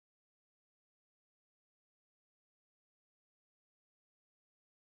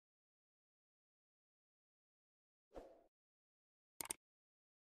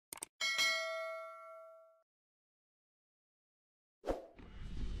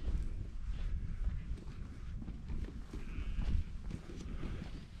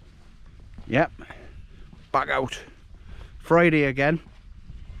Yep, back out. Friday again.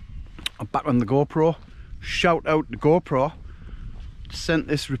 I'm back on the GoPro. Shout out to GoPro. Sent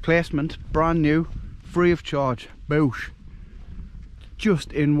this replacement, brand new, free of charge. Boosh.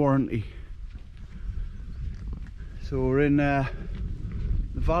 Just in warranty. So we're in the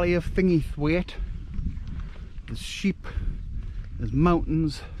valley of Thingythwaite. There's sheep, there's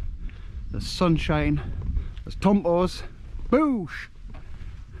mountains, there's sunshine, there's tompos. Boosh!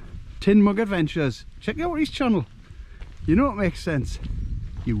 Tin Mug Adventures. Check out his channel. You know it makes sense.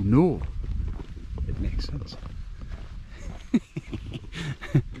 You know it makes sense.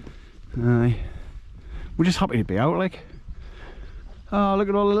 Aye. We're just happy to be out, like. Oh, look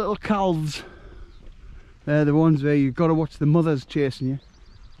at all the little calves. They're the ones where you've got to watch the mothers chasing you.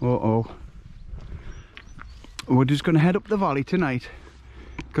 Uh-oh. We're just going to head up the valley tonight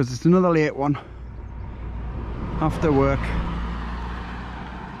because it's another late one after work.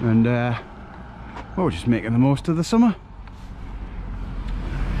 And well, we're just making the most of the summer.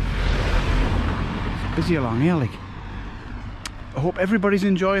 It's busy along here, like. I hope everybody's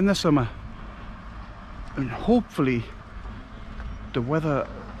enjoying the summer, and hopefully the weather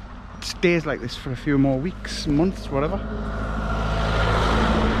stays like this for a few more weeks, months, whatever.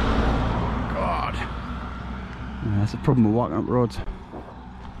 God, yeah, that's the problem with walking up roads.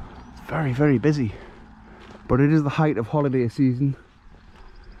 It's very, very busy, but it is the height of holiday season.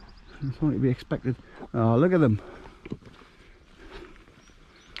 That's what to be expected. Oh, look at them.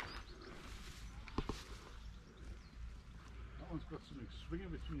 That one's got something swinging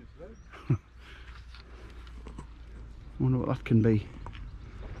between its legs. I wonder what that can be.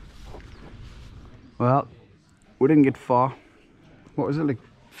 Well, we didn't get far. What was it, like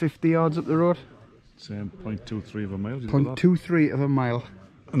 50 yards up the road? Same 0.23 of a mile. 0.23 of a mile.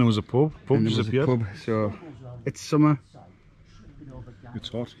 And there was a pub. And there was a pub. So it's summer. It's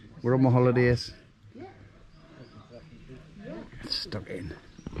hot. We're on my holidays. It's stuck in.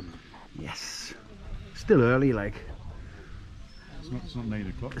 Yes. Still early, like. It's not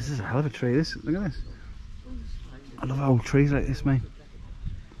 9 o'clock. This is a hell of a tree, this. Look at this. I love old trees like this, mate.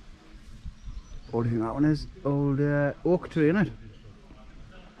 What do you think that one is? Old oak tree, isn't it?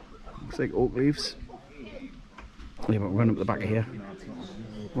 Looks like oak leaves. Yeah, but we're going up the back of here.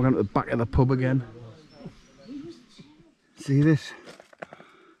 We're going up the back of the pub again. See this?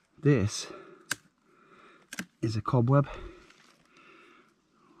 This is a cobweb.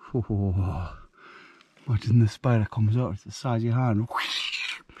 Oh, imagine the spider comes out, it's the size of your hand.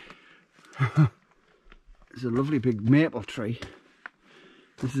 It's a lovely big maple tree.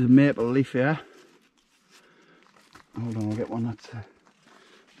 This is a maple leaf here. Hold on, I'll get one that's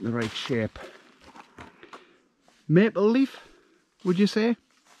the right shape. Maple leaf, would you say?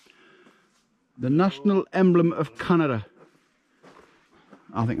 The national emblem of Canada.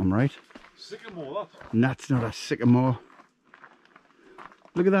 I think I'm right. Sycamore, that? That's not a sycamore.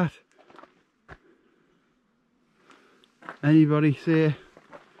 Look at that. Anybody say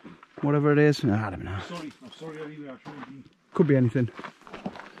whatever it is? I don't know. I'm sorry, anyway, I shouldn't be. Could be anything.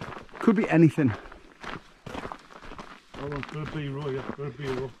 Could be anything. Oh, well, could be raw, yeah, could be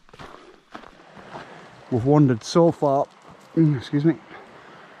raw. We've wandered so far. Excuse me.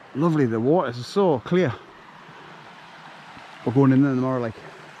 Lovely, the waters are so clear. We're going in there tomorrow, like.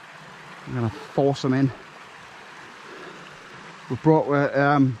 I'm gonna force them in. We brought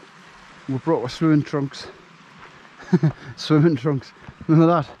our swimming trunks. Swimming trunks. Remember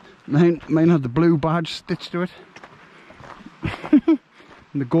that? Mine had the blue badge stitched to it. And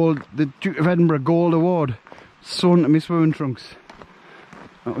the Duke of Edinburgh Gold Award sewn to my swimming trunks.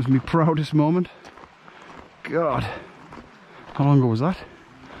 That was my proudest moment. God, how long ago was that?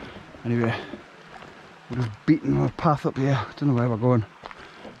 Anyway, we're just beating our path up here. I don't know where we're going.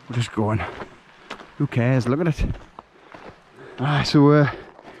 We're just going. Who cares? Look at it. So we're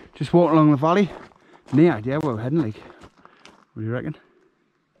just walking along the valley. No idea where we're heading, like. What do you reckon?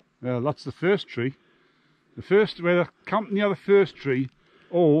 Well, that's the first tree. The first, where they're camping near the first tree,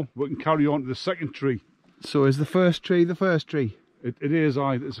 or we can carry on to the second tree. So is the first tree the first tree? It is,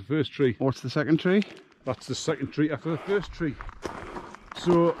 aye, it's the first tree. What's the second tree? That's the second tree after the first tree.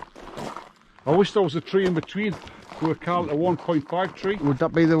 So, I wish there was a tree in between. We were called a 1.5 tree. Would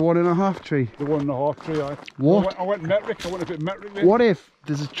that be the 1.5 tree? The 1.5 tree, aye. What? I went metric, I went a bit metric there. What if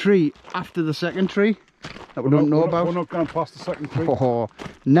there's a tree after the second tree that we don't know about? We're not going past the second tree. Oh,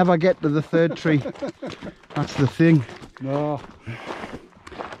 never get to the third tree. That's the thing. No.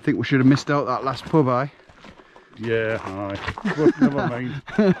 I think we should have missed out that last pub, aye? Yeah, aye. But never mind.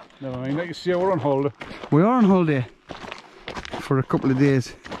 Never mind. Like you see, we're on holiday. We are on holiday for a couple of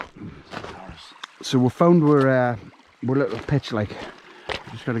days. So we found we're a little pitch, like.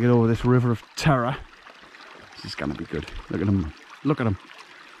 Just got to get over this river of terror. This is going to be good. Look at him. Look at him.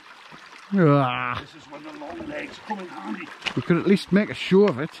 This is when the long legs come in handy. We could at least make a show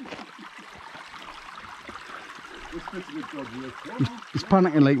of it. He's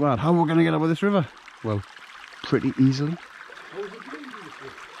panicking like that. How are we going to get over this river? Well, pretty easily.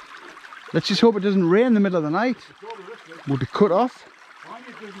 Let's just hope it doesn't rain in the middle of the night. We'll be cut off.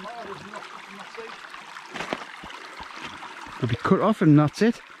 We'll be cut off and that's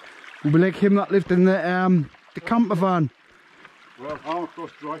it. We'll be like him that lived in the camper van. Well, I'm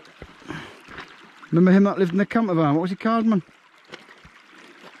across dry. Remember him that lived in the camper van? What was he called, man?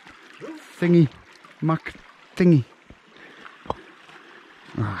 Thingy. Mac Thingy. Oh,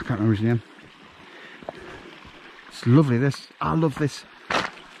 I can't remember his name. It's lovely this. I love this.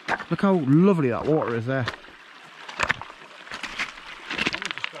 Look how lovely that water is there.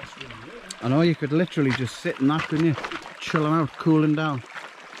 I know, you could literally just sit in that, couldn't you? Chilling out, cooling down.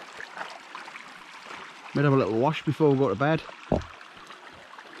 Might have a little wash before we go to bed.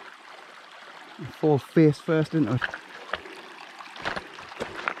 Fall face first into it.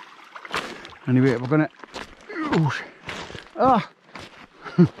 Anyway, we're gonna... Ah!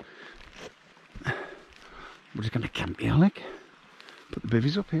 We're just gonna camp here, like. Put the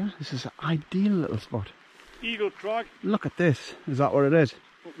bivvies up here. This is an ideal little spot. Eagle Crag. Look at this. Is that what it is?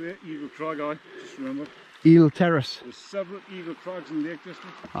 Up there, Eagle Crag, aye. Just remember. Eel Terrace. There's several Eagle Crags in the Lake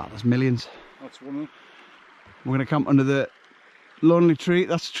District. Ah, there's millions. That's one of them. We're gonna camp under the lonely tree.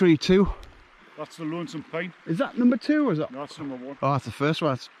 That's tree 2. That's the Lonesome Pine. Is that number 2 or is that? No, that's number 1. Oh, that's the first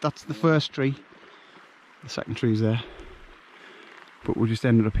one. That's the first tree. The second tree's there. But we just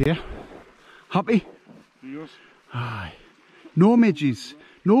ended up here. Happy? Yes. Aye. No midges.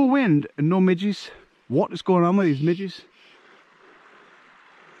 No wind and no midges. What is going on with these midges?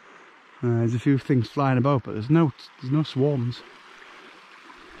 There's a few things flying about, but there's no swarms.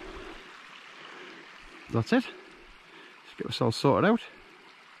 That's it. Let's get ourselves sorted out.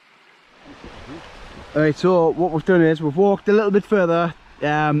 Alright, so what we've done is we've walked a little bit further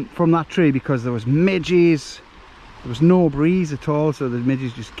from that tree because there was midges. There was no breeze at all, so the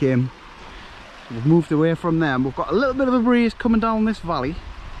midges just came. So we've moved away from them. We've got a little bit of a breeze coming down this valley,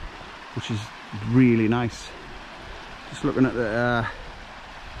 which is really nice. Just looking at the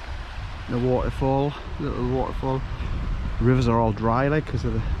waterfall, little waterfall. The rivers are all dry, like because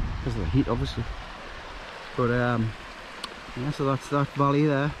of the heat, obviously. But yeah, so that's that valley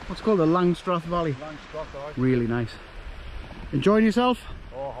there. What's called the LANGSTRATH Valley. LANGSTRATH, aye. Really nice. Enjoying yourself?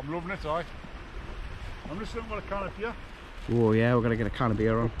 Oh, I'm loving it, aye. I'm just looking for a can of beer. Oh yeah, we're gonna get a can of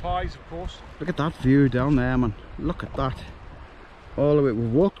beer on. Pies, of course. Look at that view down there, man. Look at that. All the way.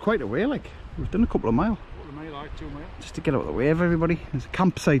 We've walked quite a way, like. We've done a couple of miles. What a mile, aye, 2 miles. Just to get out of the way of everybody. There's a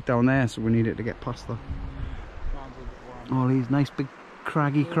campsite down there, so we need it to get past that. All these nice big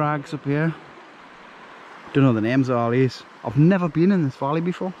craggy crags up here. Don't know the names of all these. I've never been in this valley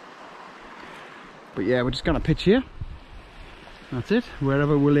before. But yeah, we're just gonna pitch here. That's it.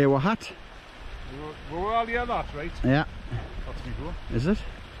 Wherever we lay our hat. We're all near that, right? Yeah. That's me going. Is it?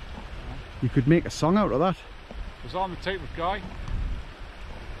 You could make a song out of that. Was on the type of guy.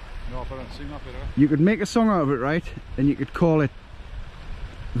 No, but I don't sing that bit, You could make a song out of it, right? And you could call it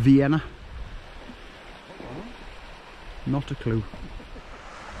Vienna. Not a clue.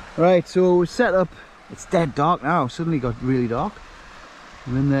 Right, so we're set up. It's dead dark now. Suddenly got really dark.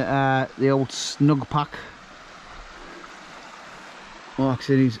 I'm in the old snug pack. Mark's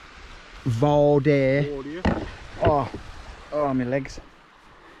in his Vaude. Oh, my legs.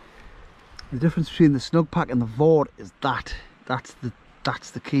 The difference between the snug pack and the Vaude is that. That's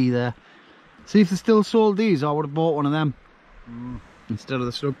the key there. See, if they still sold these, I would have bought one of them instead of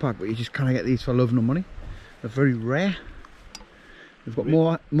the snug pack. But you just kind of get these for love nor money. They're very rare. They've got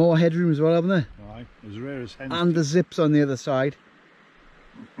more headroom as well, haven't they? Aye, as rare as hens. And the zips on the other side.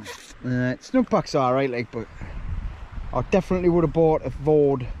 Snug packs are alright, like, but I definitely would have bought a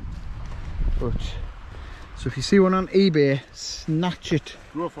Vaude. But so if you see one on eBay, snatch it.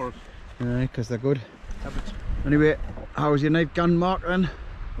 Go for it. Because they're good. Anyway, how was your night gone, Mark, then?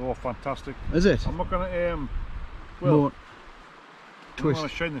 Oh, fantastic. Is it? I'm not going to, well, I'm going to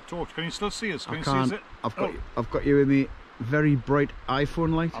shine the torch. Can you still see us? Can you see us? I've got you in the very bright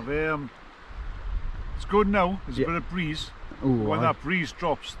iPhone light. It's good now. There's a bit of breeze. Ooh, when that breeze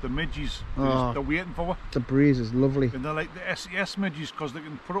drops, the midges, they're waiting for it. The breeze is lovely. And they're like the SES midges because they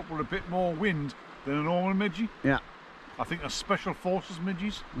can put up with a bit more wind than a normal midgie. Yeah. I think they're Special Forces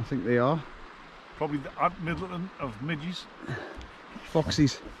midges. I think they are. Probably the Ant Middleton of midges.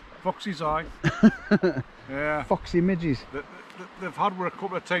 Foxies. Foxies, aye. Yeah. Foxy midges. They've had one a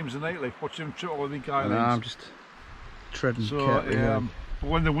couple of times a night, like watching them trip over the islands. I'm just treading carefully. but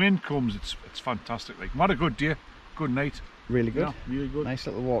when the wind comes, it's fantastic. Like, we had a good day, good night. Really good. Yeah, really good. Nice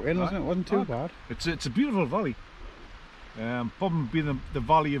little walk in, wasn't it? Wasn't too bad. It's a beautiful valley. Probably being the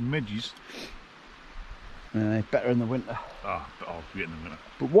valley of Midges. Better in the winter. Great in the winter.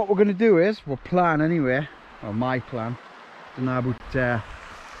 But what we're going to do is, we'll plan anyway, or my plan. Don't know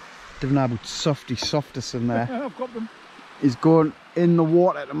about Softy Softus in there. I've got them. He's going in the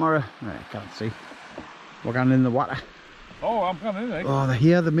water tomorrow. Right, I can't see. We're going in the water. Oh, I'm coming in, eh? Oh, they're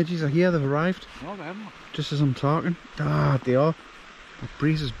here, the midges are here, they've arrived. No, they haven't. Just as I'm talking. Ah, they are. The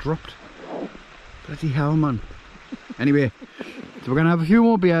breeze has dropped. Bloody hell, man. Anyway, so we're going to have a few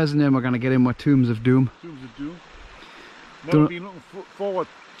more beers and then we're going to get in with Tombs of Doom. Tombs of Doom. Never been looking forward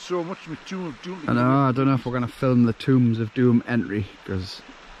so much with Tombs of Doom. I know, I don't know if we're going to film the Tombs of Doom entry, because...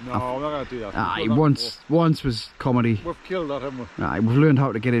 No, we're not going to do that. Once was comedy. We've killed that, haven't we? We've learned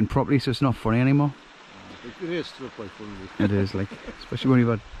how to get in properly, so it's not funny anymore. It is still quite funny. It is, like, especially when you've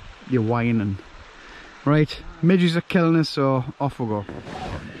had your wine and... Right, midges are killing us, so off we go.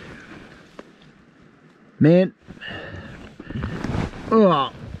 Mate.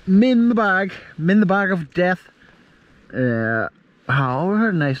 Oh, I'm in the bag. I'm in the bag of death. Oh, we had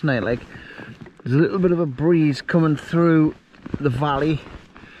a nice night. Like, there's a little bit of a breeze coming through the valley,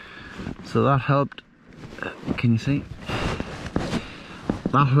 so that helped. Can you see?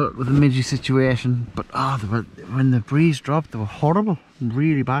 That helped with the midgie situation. But when the breeze dropped, they were horrible,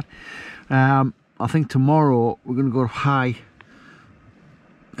 really bad. I think tomorrow we're going to go high.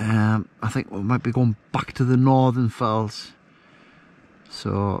 I think we might be going back to the northern fells.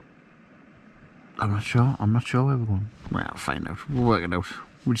 So I'm not sure where we're going. Well, I'll find out. We'll work it out.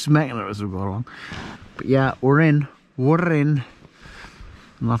 We're just making it as we go along. But yeah, we're in. And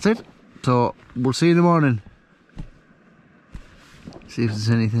that's it. So we'll see you in the morning. See if there's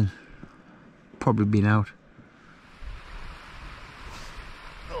anything. Probably been out.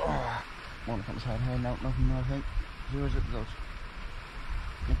 One comes out here, nothing, I think. Where is it goes?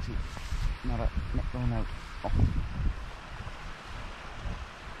 Let's see. Not going out. Oh.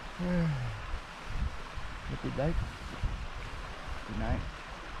 Good night. Good night.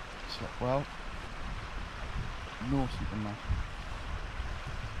 Slept well. No sleeping now.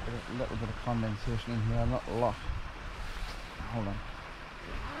 A little bit of condensation in here, not a lot. Hold on.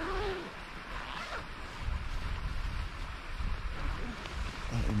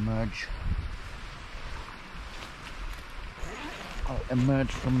 I'll emerge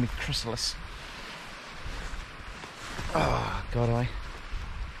from my chrysalis. Oh, God,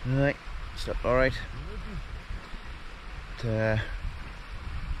 Right, slept alright. Nah,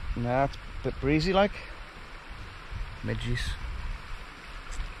 it's a bit breezy like. Midge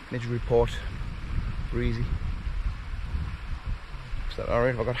report. Breezy. Slept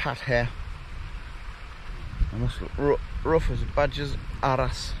alright, I've got hat hair. I must look rough as a badger's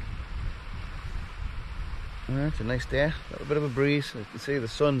arse. It's a nice day, a little bit of a breeze. You can see the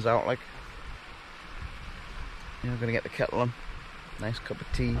sun's out like. Yeah, I'm gonna get the kettle on. Nice cup of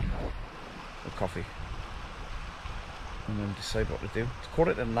tea or coffee. And then decide what to do. It's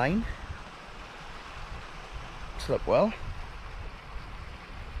 9:15. Slept well.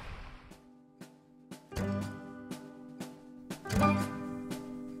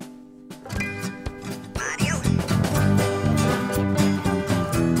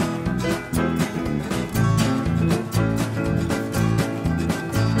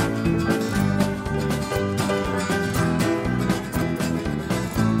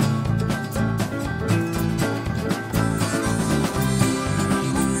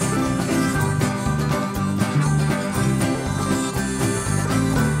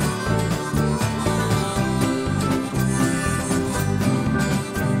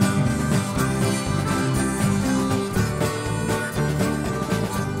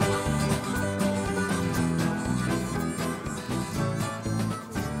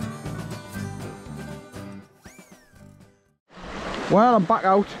 Well, I'm back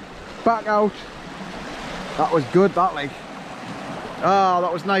out. That was good, that like. Oh,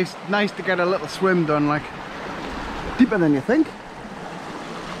 that was nice to get a little swim done, like. Deeper than you think.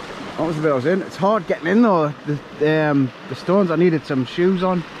 That was the bit I was in. It's hard getting in though. The stones, I needed some shoes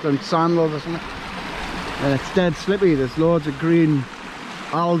on, some sandals or something. And it's dead slippy. There's loads of green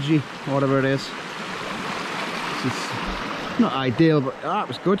algae, whatever it is. It's not ideal, but it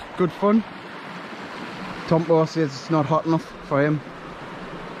was good. Good fun. Tompo says it's not hot enough for him.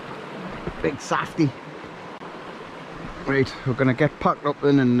 Big safety. Right, we're gonna get packed up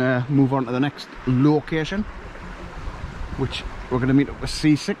then and move on to the next location, which we're gonna meet up with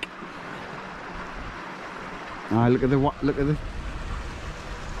Seasick. Look at the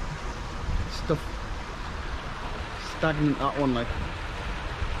stuff. Stagnant, that one, like.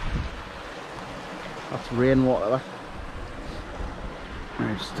 That's rainwater, that.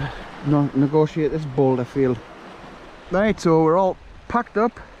 Right, just negotiate this boulder field. Right, so we're all packed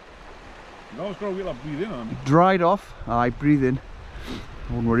up. No, it's got to wait, breathe in on. Dried off. I breathe in.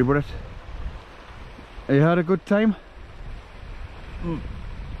 Don't worry about it. You had a good time?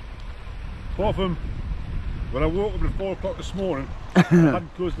 Apart from when I woke up at 4 o'clock this morning, I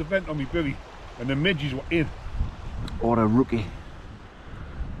hadn't closed the vent on my bivvy and the midges were in. What a rookie.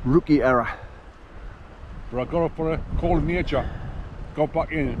 Rookie error. But I got up for a call of nature, got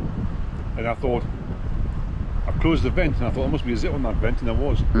back in, and I thought, I closed the vent and I thought there must be a zip on that vent, and there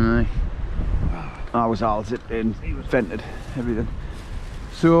was. Aye. I was all zipped in, vented, everything.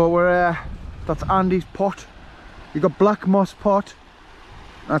 So we're, that's Andy's pot. You got black moss pot.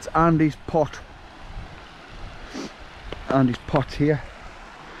 That's Andy's pot. Andy's pot here.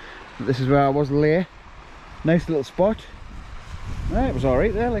 This is where I was lay. Nice little spot. Right, it was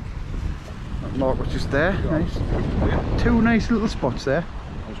alright there, like. That mark was just there. Nice. Two nice little spots there.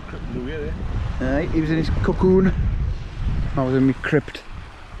 I was crypt blue here there. Right, he was in his cocoon. I was in my crypt.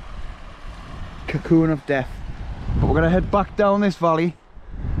 Cocoon of death. But we're gonna head back down this valley,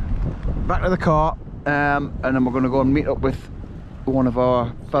 back to the car, and then we're gonna go and meet up with one of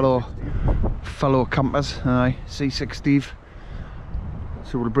our fellow campers, C6 Steve.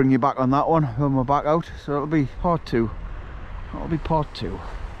 So we'll bring you back on that one when we're back out. So it'll be part 2. That'll be part 2.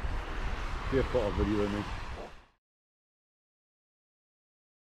 Here, photo video, mate.